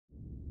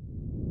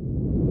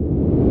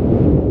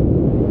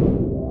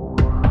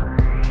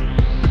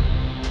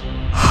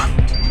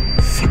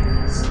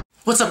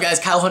What's up, guys?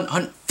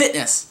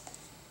 KyleHuntFitness.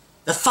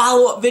 The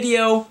follow-up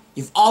video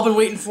you've all been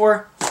waiting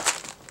for.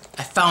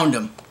 I found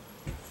them.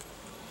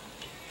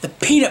 The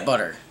peanut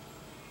butter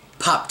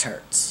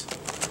Pop-Tarts.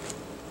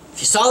 If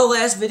you saw the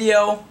last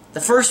video,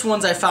 the first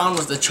ones I found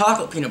was the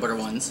chocolate peanut butter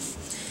ones.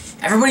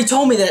 Everybody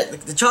told me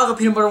that the chocolate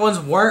peanut butter ones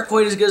weren't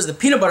quite as good as the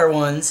peanut butter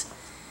ones.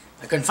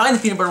 I couldn't find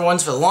the peanut butter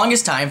ones for the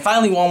longest time.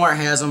 Finally, Walmart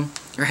has them,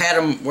 or had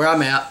them where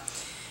I'm at.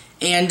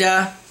 And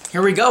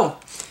here we go.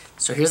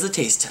 So here's the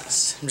taste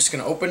test. I'm just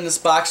going to open this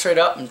box right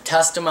up and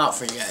test them out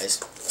for you guys.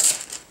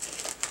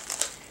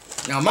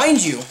 Now,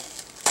 mind you,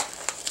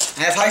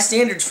 I have high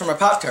standards for my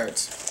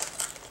Pop-Tarts.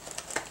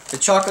 The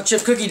chocolate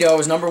chip cookie dough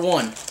is number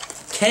 1.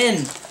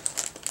 Can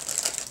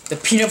the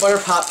peanut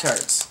butter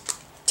Pop-Tarts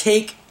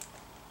take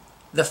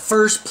the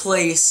first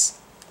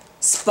place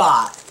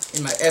spot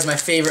as my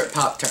favorite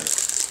Pop-Tart?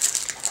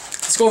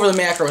 Let's go over the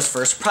macros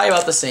first. Probably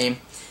about the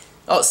same.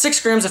 Oh,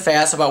 6 grams of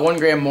fat, about 1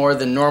 gram more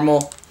than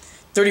normal.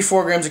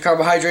 34 grams of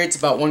carbohydrates,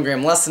 about 1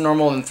 gram less than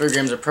normal, and 3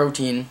 grams of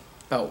protein,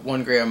 about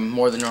 1 gram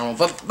more than normal.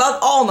 But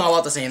all in all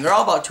about the same. They're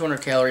all about 200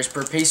 calories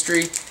per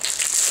pastry.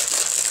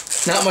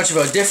 Not much of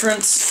a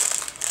difference.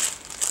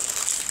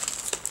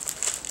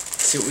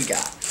 Let's see what we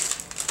got.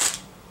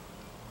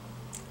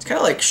 It's kind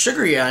of like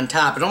sugary on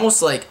top. It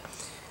almost like,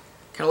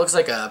 kind of looks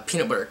like a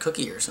peanut butter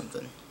cookie or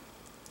something.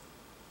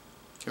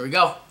 Here we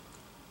go.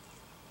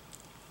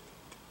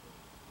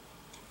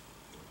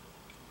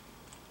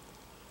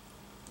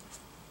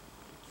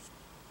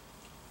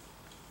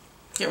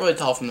 Can't really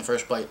tell from the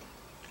first bite.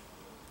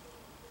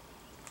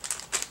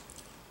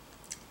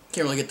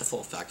 Can't really get the full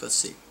effect. Let's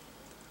see.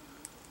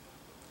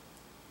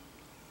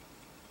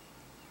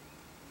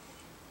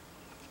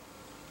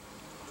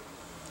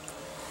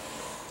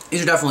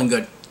 These are definitely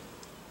good.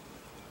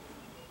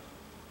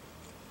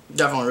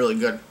 Definitely really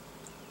good.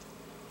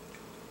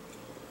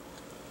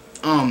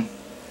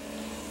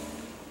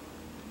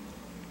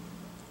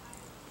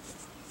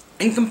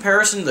 In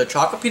comparison to the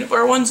chocolate peanut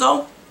butter ones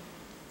though,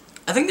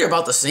 I think they're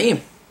about the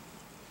same.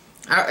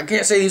 I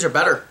can't say these are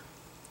better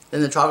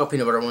than the chocolate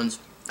peanut butter ones.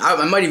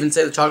 I might even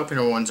say the chocolate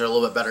peanut butter ones are a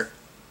little bit better.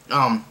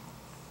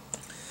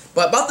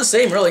 But about the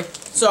same, really.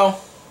 So,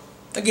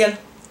 again,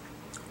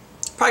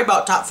 probably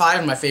about top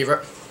 5 in my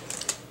favorite.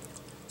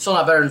 Still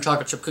not better than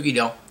chocolate chip cookie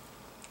dough.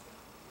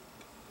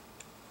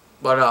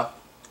 But,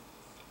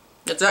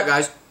 that's that,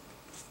 guys.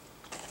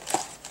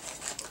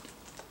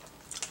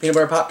 Peanut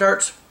butter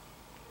Pop-Tarts.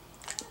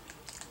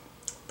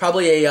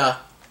 Probably a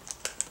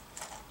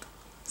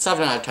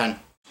 7 out of 10.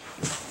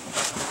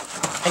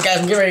 Hey guys,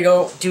 I'm getting ready to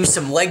go do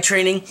some leg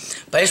training,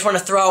 but I just want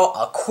to throw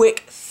a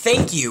quick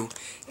thank you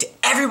to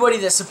everybody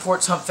that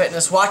supports Hunt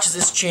Fitness, watches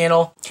this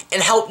channel,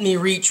 and helped me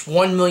reach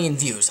 1 million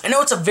views. I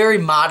know it's a very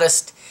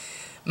modest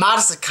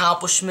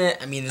accomplishment.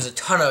 I mean, there's a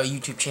ton of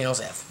YouTube channels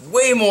that have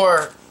way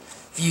more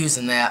views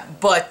than that,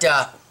 but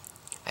I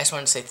just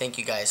wanted to say thank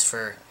you guys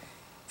for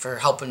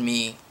helping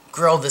me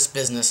grow this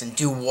business and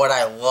do what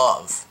I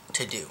love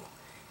to do.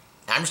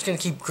 And I'm just going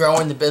to keep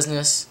growing the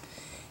business,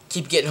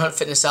 keep getting Hunt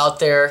Fitness out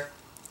there,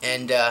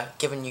 and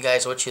giving you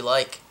guys what you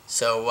like.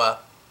 So,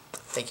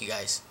 thank you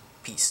guys.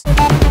 Peace.